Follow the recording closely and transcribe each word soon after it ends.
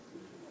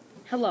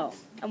Hello,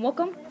 and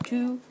welcome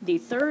to the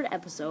third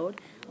episode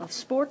of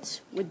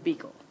Sports with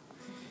Beagle.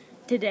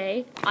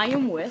 Today, I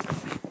am with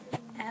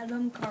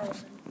Adam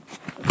Carlson.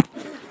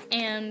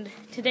 And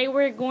today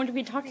we're going to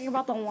be talking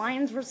about the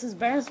Lions versus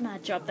Bears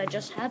matchup that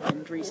just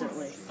happened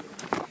recently.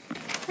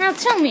 Now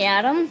tell me,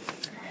 Adam,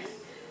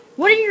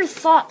 what are your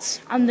thoughts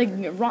on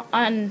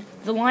the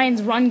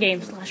Lions' run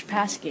game /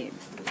 pass game?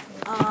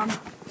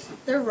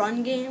 Their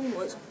run game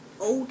was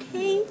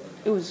okay.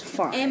 It was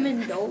fun.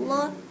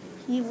 Amendola,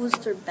 he was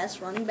their best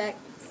running back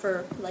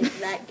for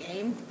that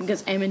game.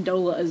 Because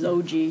Amendola is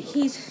OG.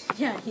 He's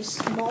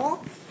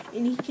small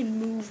and he can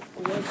move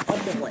like a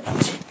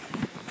bullet.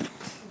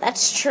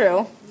 That's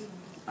true.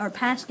 Our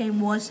pass game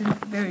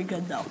wasn't very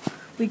good though.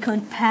 We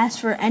couldn't pass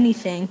for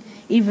anything,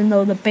 even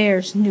though the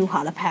Bears knew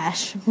how to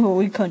pass, but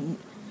we couldn't.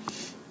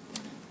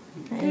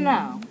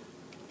 No.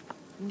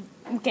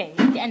 Okay,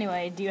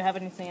 anyway, do you have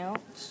anything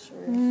else?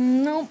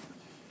 Nope.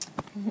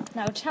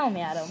 Now tell me,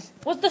 Adam,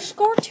 was the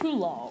score too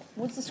low?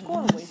 Was the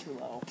score way too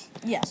low?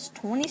 Yes,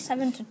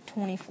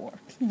 27-24.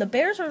 The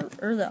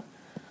the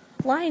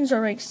Lions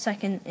are ranked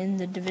second in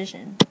the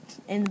division,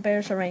 and the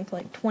Bears are ranked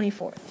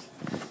 24th.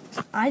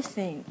 I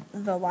think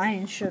the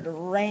Lions should have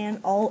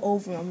ran all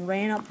over them,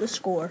 ran up the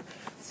score,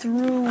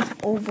 threw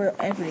over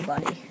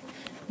everybody.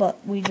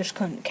 But we just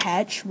couldn't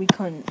catch, we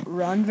couldn't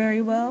run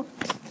very well,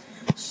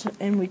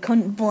 and we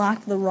couldn't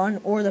block the run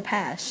or the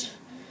pass.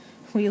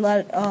 We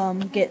let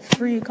get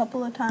free a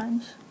couple of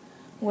times,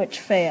 which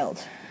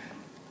failed.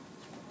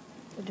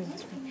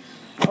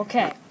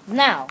 Okay,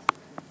 now,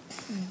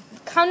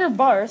 Connor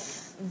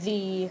Barth,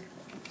 the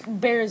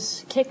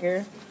Bears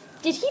kicker,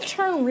 did he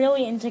turn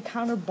really into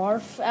Connor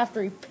Barth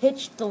after he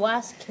pitched the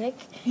last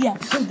kick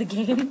of the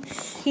game?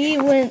 He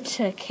went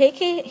to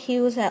kick it.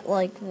 He was at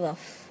the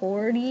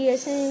 40, I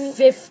think.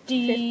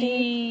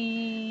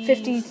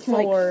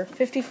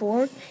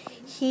 54.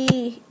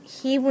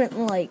 He went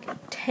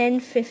 10,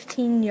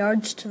 15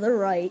 yards to the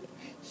right.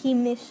 He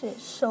missed it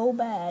so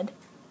bad.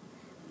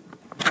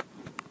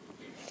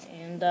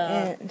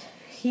 And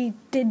he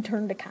did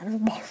turn to Connor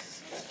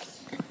Barth.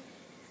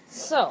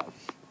 So,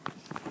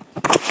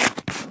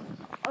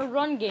 our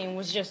run game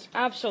was just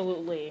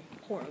absolutely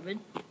horrid.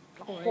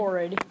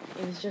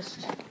 It was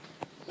just,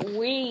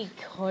 we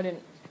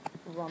couldn't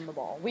run the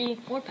ball.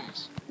 Or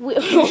pass.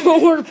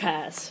 Or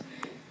pass.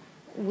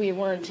 We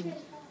weren't doing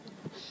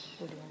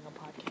a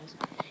podcast.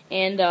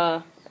 And,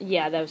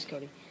 yeah, that was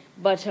Cody.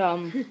 But,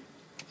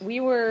 we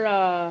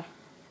were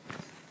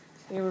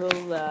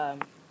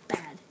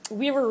Bad.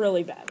 We were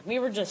really bad. We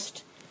were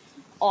just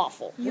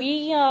awful.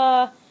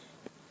 You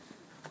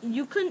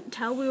couldn't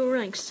tell we were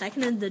ranked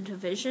second in the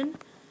division,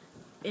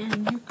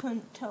 and you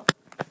couldn't tell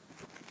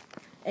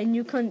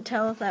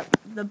that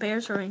the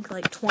Bears are ranked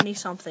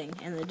 20-something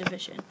in the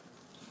division.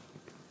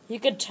 You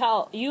could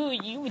tell,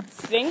 you would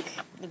think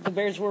that the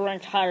Bears were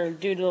ranked higher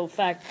due to the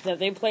fact that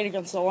they played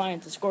against the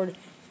Lions and scored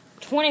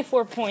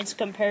 24 points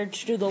compared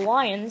to the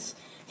Lions,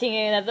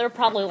 thinking that they're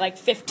probably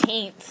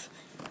 15th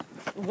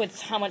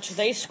with how much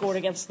they scored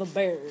against the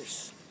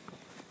Bears.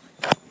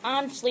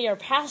 Honestly, our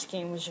pass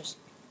game was just,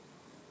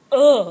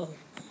 ugh.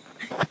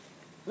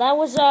 That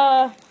was,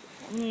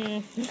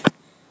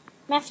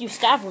 Matthew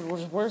Stafford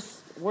was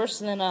worse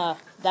than,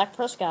 Dak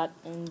Prescott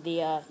in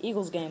the,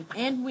 Eagles game.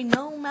 And we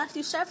know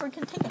Matthew Stafford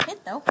can take a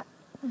hit, though.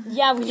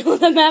 Yeah, we know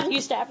that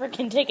Matthew Stafford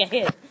can take a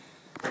hit.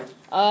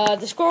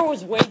 The score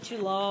was way too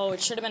low.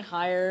 It should have been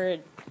higher.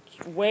 It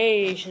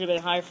should have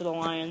been higher for the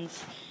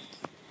Lions.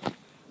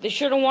 They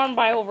should have won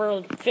by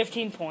over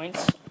 15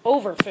 points.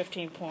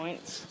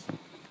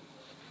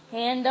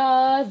 And,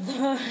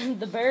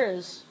 the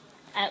Bears,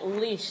 at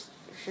least,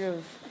 should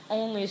have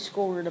only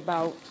scored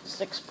about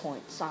 6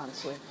 points,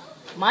 honestly.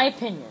 My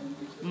opinion.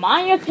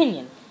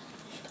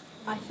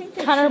 I think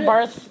Connor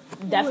Barth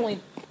definitely...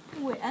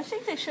 Wait, I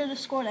think they should have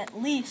scored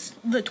at least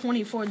the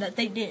 24 that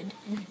they did.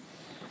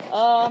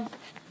 Connor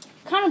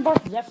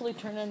Barth definitely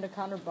turned into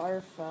Connor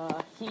Barth.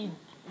 He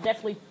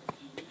definitely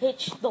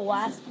pitched the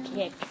last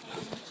kick.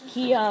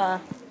 He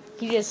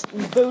just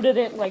booted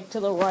it, to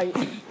the right.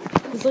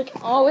 He's like,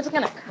 oh, it's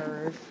gonna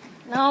curve.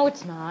 No,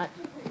 it's not.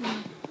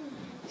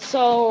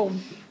 So,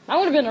 that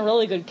would have been a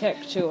really good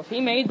kick, too. If he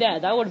made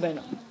that, that would have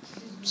been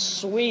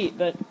sweet,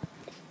 but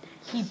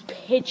he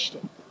pitched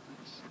it.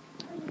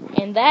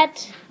 And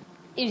that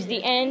is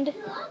the end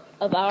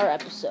of our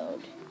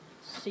episode.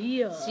 See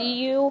you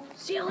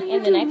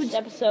in the next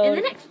episode. In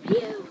the next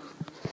video.